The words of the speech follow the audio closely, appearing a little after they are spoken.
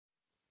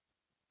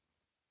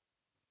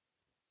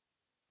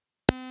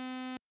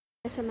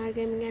SMR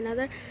Gaming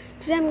another.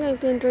 Today I'm going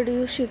to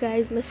introduce you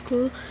guys my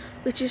school,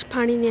 which is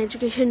Panini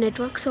Education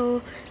Network.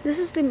 So this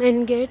is the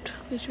main gate,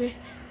 which we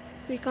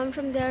come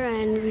from there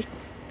and we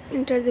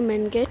enter the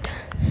main gate.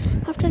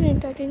 After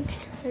entering,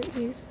 there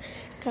is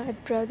God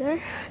Brother,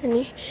 and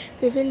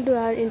we will do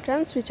our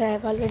entrance, which I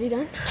have already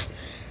done.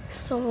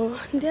 So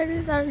there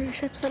is our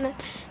reception, and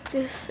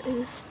this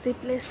is the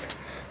place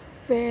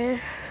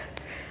where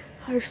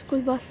our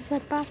school buses are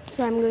parked.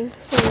 So I'm going to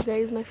show you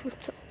guys my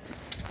foot. So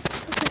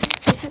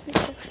guys, we have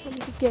entered from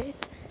the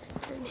gate,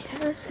 and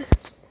here's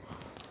this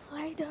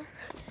slider.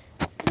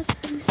 This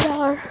is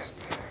our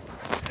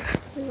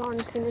lawn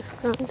tennis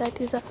ground. That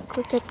is our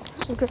cricket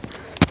ground.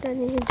 Then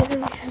there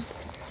we have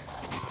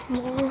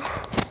small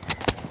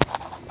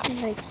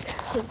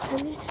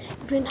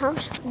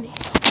greenhouse.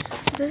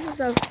 This is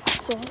our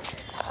soil.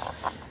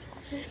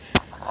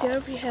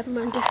 There we have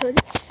Montessori.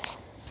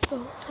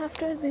 So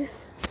after this,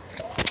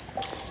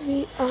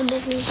 we are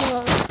moving to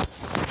our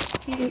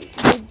big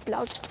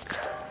block.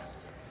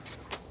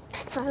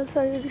 So I'll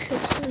show you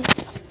reception.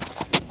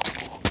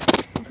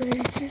 Where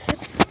is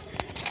reception?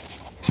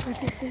 So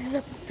this is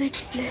a big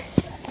place.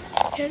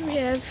 Here we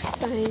have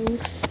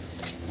science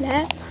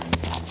lab.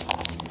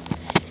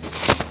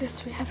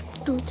 This we have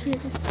 2-3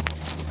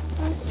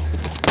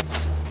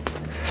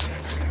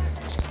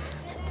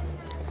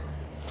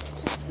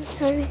 this was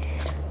very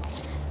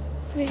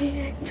we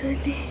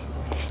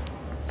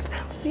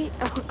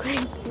are going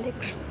to the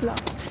next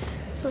vlog.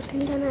 So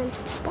till then I'll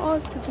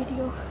pause the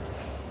video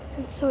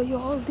and show you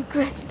all the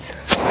grades.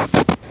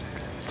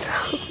 So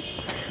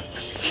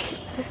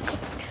we're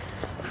going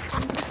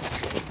from the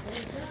street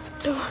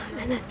to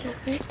another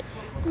gate.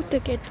 The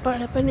gate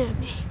बाट पनि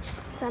हामी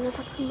जान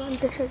सक्छौँ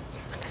Montessori.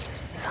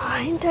 So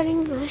entering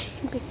my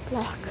big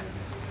block.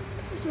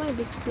 This is my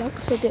big block.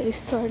 So there is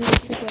Sir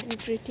and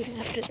greeting.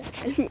 After that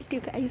I'll meet you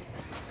guys.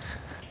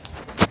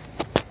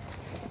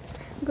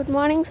 Good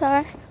morning,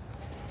 sir.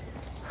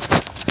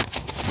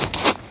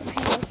 So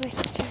he was my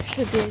teacher.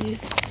 So there is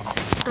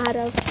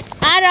Arav.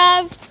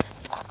 Arav!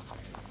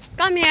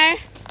 Come here.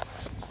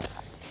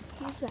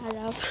 He's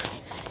Arav.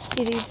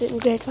 He reads in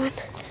grade 1.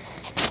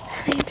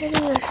 I'm entering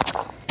our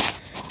school.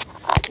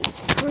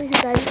 So you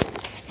guys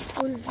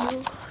full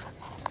view.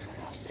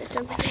 Wait a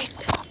minute.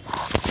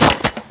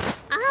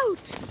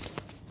 Ouch!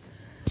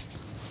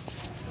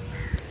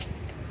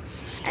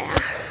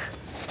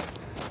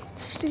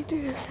 Stay to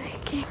your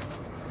side.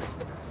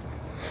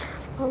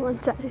 One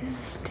side is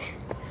stay.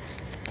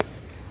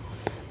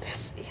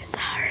 This is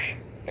our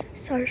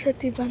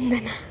Saraswati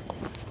Vandana.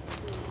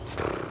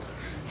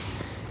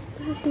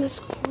 This is my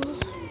school.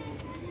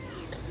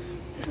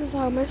 This is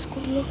how my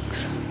school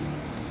looks.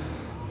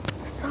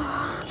 So,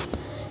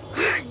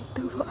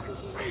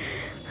 towards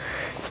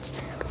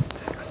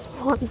a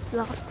small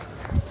block.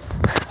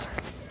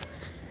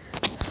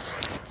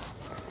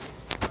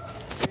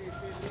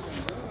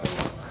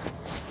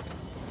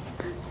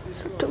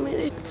 So 2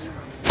 minutes.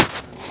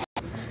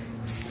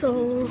 So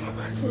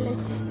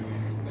let's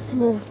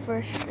move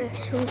first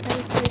restroom and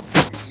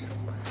restroom,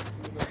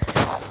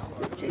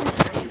 which is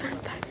even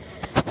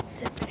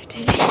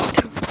separated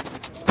into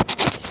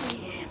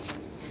 3.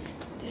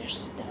 There's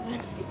the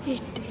one.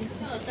 It is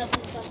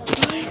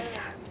boys.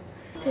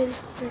 There is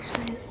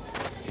freshman.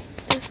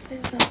 This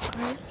is our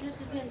girls.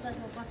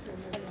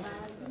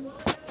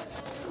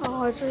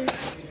 Order.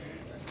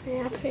 So we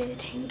are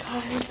fading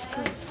girls.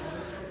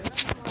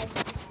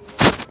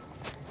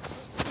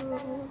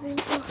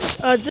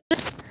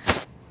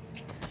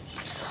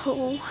 So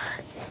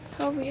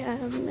here we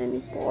have many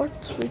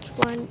pots, which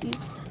one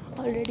is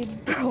already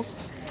broke.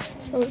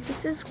 So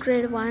this is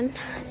grade 1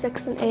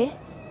 section A.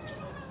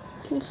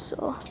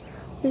 So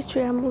which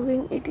we are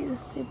moving, it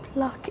is the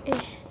block A.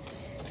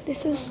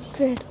 This is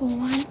grade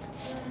 1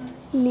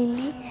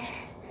 Lily.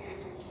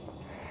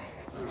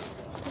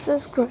 This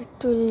is grade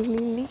 2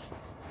 Lily.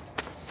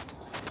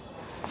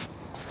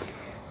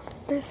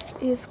 This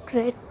is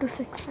grade 2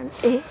 section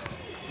A.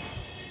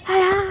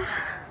 Hiya!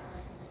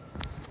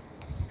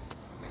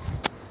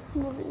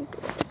 Moving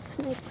towards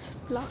next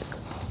block.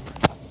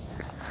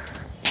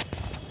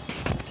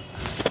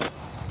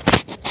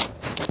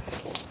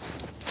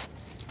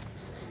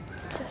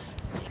 Just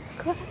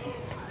quiet.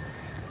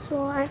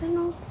 So I don't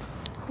know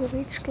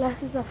which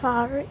classes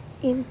are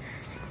in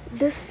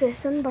this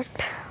session, but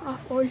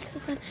of old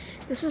session,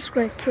 this was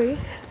grade 3.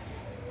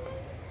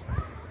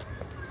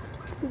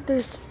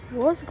 This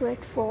was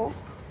grade 4.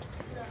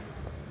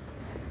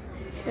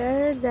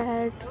 Here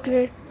that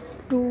grade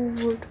 2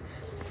 would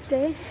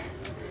stay,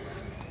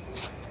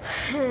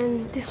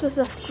 and this was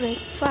of grade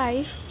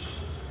 5,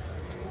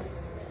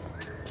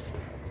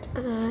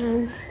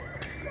 and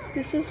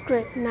this was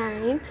grade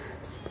 9,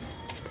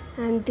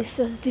 and this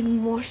was the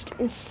most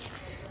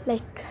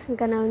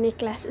ganaune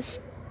class,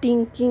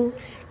 stinking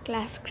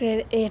class,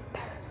 grade 8.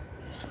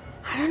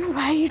 I don't know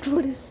why it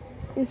would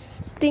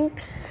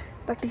stink,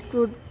 but it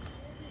would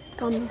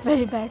come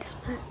very bad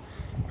smell.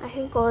 I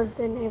think cause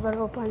they never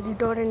open the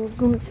door and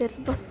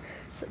bus.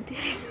 So there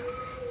is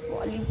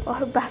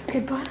volleyball or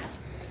basketball.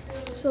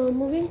 So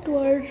moving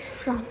towards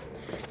from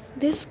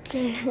this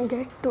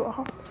get to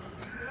off,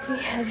 we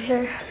have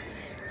here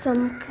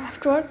some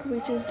craft work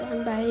which is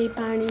done by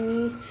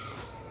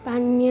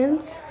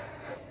Paninians.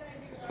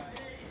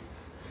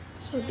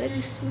 So there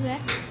is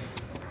Surak.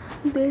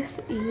 This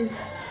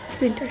is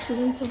winter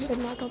season, so we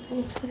are not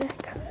opening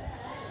Surak.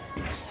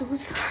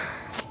 Shoes.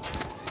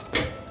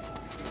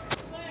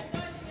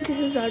 This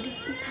is audit.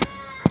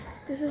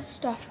 This is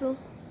staff room.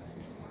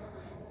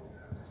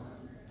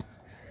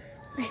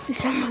 Maybe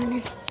someone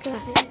is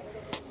crying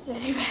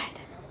very bad.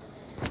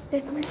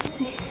 Let me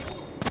see.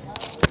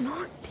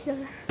 Not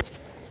here.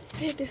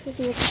 Okay, this is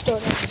next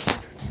door.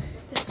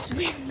 This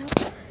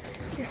window.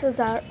 This is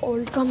our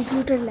old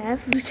computer lab,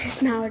 which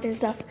is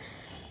nowadays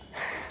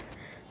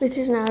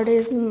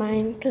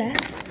mine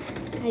class.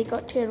 I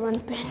got here one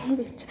pen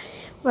which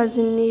was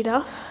in need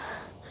of,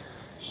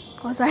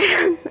 because I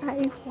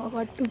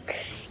forgot to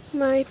get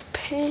my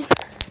pen.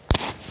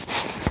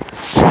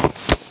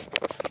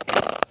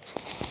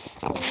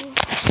 So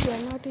we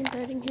are not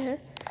entering here.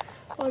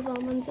 Because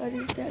Aman sir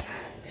is there.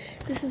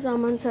 This is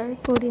Aman sir,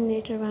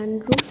 coordinator one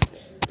room.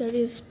 There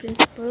is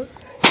principal.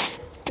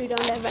 We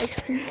don't have vice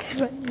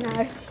principal in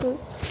our school.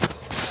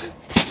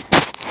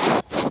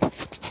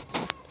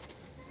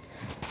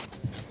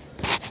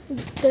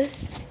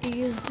 This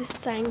is the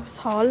science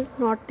hall,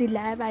 not the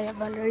lab. I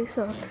have already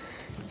shown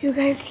you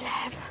guys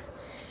lab.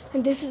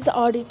 And this is the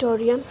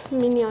auditorium,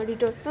 mini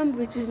auditorium,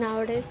 which is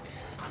nowadays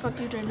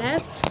computer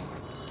lab.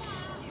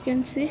 You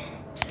can see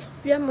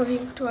we are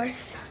moving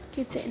towards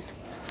kitchen.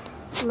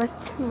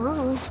 Let's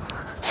move.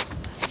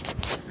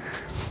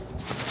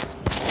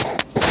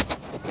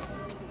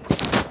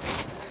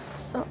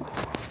 So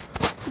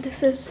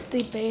this is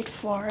the bed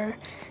for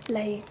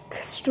like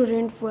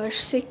student who are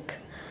sick.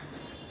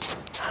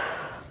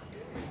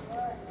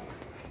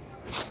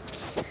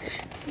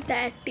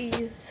 That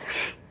is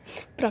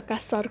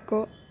Prakash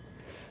Sarko.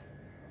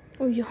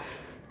 Oh yeah.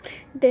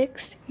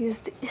 Next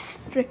is the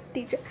strict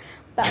teacher,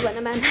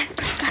 Bhavana ma'am and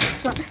Prakash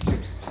sir.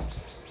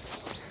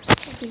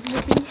 So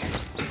moving.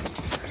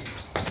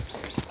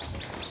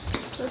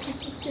 So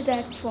this is the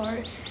deck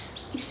for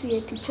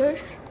ECA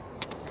teachers.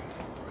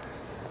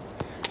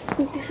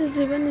 This is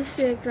even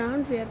ECA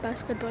ground. We have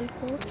basketball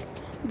court,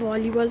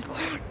 volleyball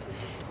court.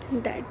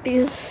 That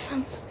is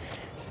some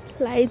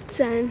lights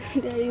and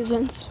there is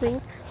one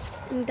swing.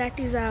 And that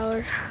is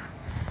our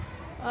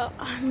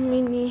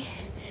mini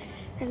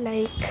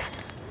like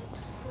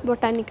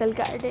botanical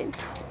garden.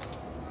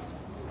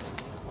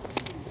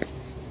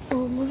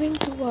 So moving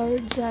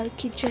towards our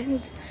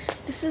kitchen,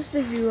 this is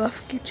the view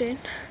of kitchen.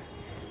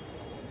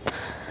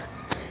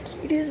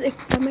 It is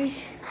ekdamai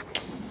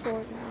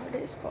for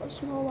nowadays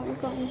because no one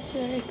comes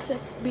here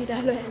except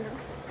Biralo now.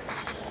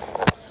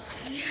 So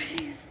here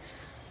is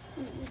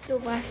to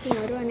washing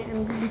and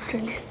I'm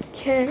literally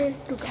scared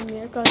to come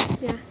here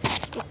because yeah,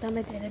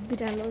 ekdamai धेरै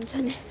बिरालो हुन्छ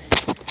नि.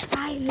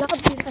 I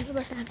love Biralo,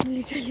 but I'm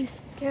literally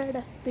scared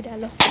of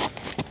Biralo.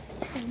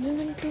 So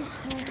moving to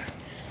our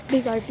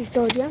big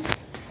auditorium.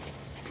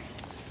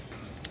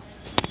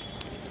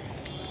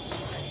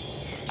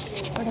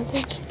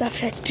 The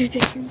factory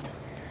देखिन्छ.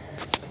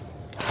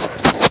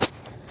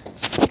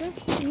 This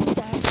is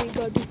our big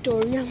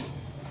auditorium.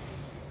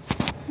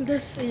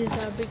 This is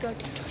our big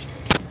auditorium.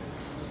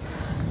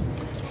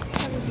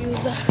 Some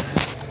views are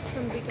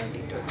from big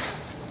auditorium.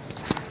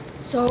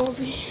 So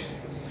we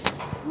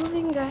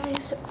moving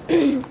guys.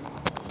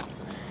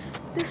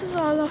 This is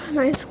all of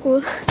my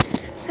school.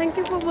 Thank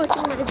you for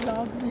watching my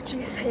vlog, which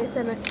is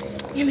ASMR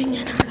Gaming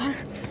and Other.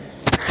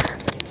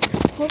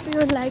 Hope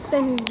you liked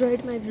and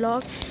enjoyed my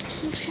vlog.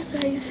 If you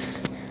guys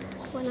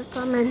wanna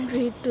come and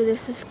read to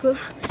this school,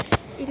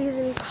 it is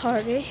in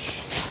Khare.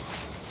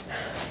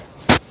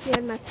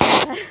 Here,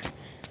 Mathura.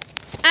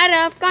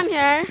 Arab, come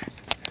here.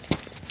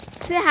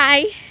 Say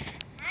hi.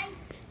 Hi.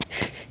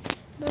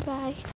 Bye bye.